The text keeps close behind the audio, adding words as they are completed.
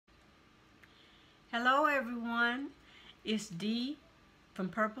Hello everyone, it's Dee from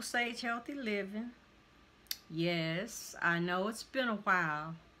Purple Sage Healthy Living. Yes, I know it's been a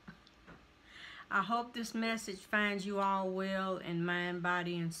while. I hope this message finds you all well in mind,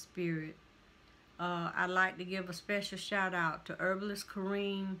 body, and spirit. I'd like to give a special shout out to Herbalist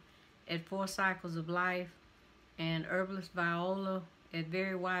Kareem at 4 Cycles of Life and Herbalist Viola at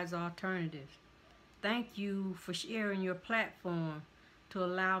Very Wise Alternatives. Thank you for sharing your platform to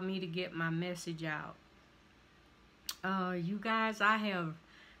allow me to get my message out. You guys, I have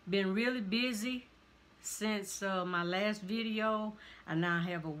been really busy since my last video. I now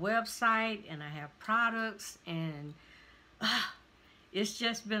have a website and I have products, and it's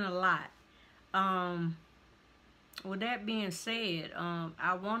just been a lot. With that being said,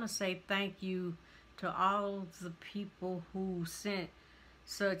 I want to say thank you to all the people who sent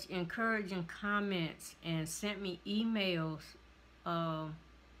such encouraging comments and sent me emails. To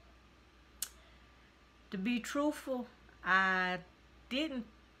be truthful, I didn't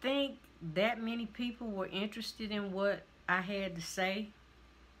think that many people were interested in what I had to say.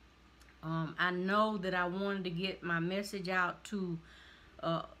 I know that I wanted to get my message out to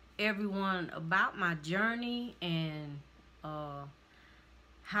everyone about my journey and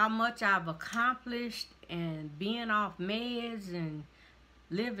how much I've accomplished, and being off meds and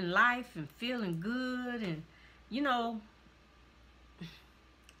living life and feeling good, and you know,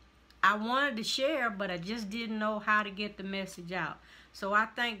 I wanted to share, but I just didn't know how to get the message out. So I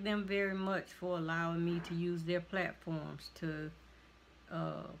thank them very much for allowing me to use their platforms to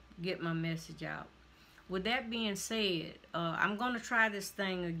get my message out. With that being said, I'm going to try this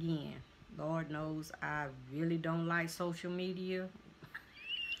thing again. Lord knows I really don't like social media.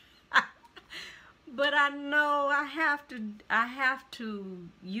 But I know I have to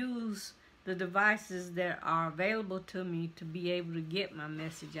use the devices that are available to me to be able to get my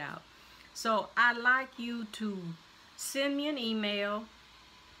message out. So I'd like you to send me an email.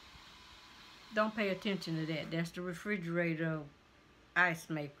 Don't pay attention to that. That's the refrigerator ice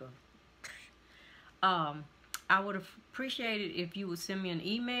maker. I would appreciate it if you would send me an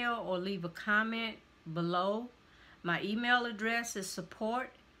email or leave a comment below. My email address is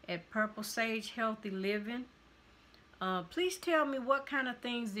support@Purple Sage Healthy Living. Please tell me what kind of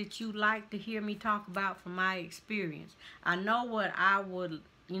things that you'd like to hear me talk about from my experience. I know what I would,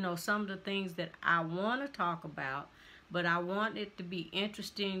 some of the things that I want to talk about, but I want it to be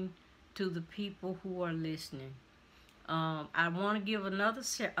interesting to the people who are listening. I want to give another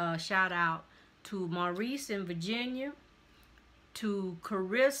shout out to Maurice in Virginia, to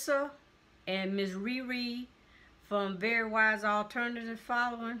Carissa and Ms. Riri from Very Wise Alternative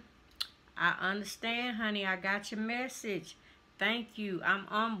Following. I understand, honey. I got your message. Thank you. I'm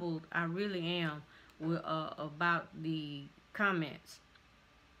humbled. I really am about the comments.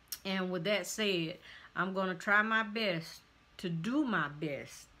 And with that said, I'm going to try my best to do my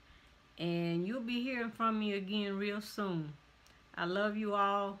best. And you'll be hearing from me again real soon. I love you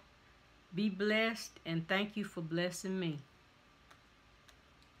all. Be blessed, and thank you for blessing me.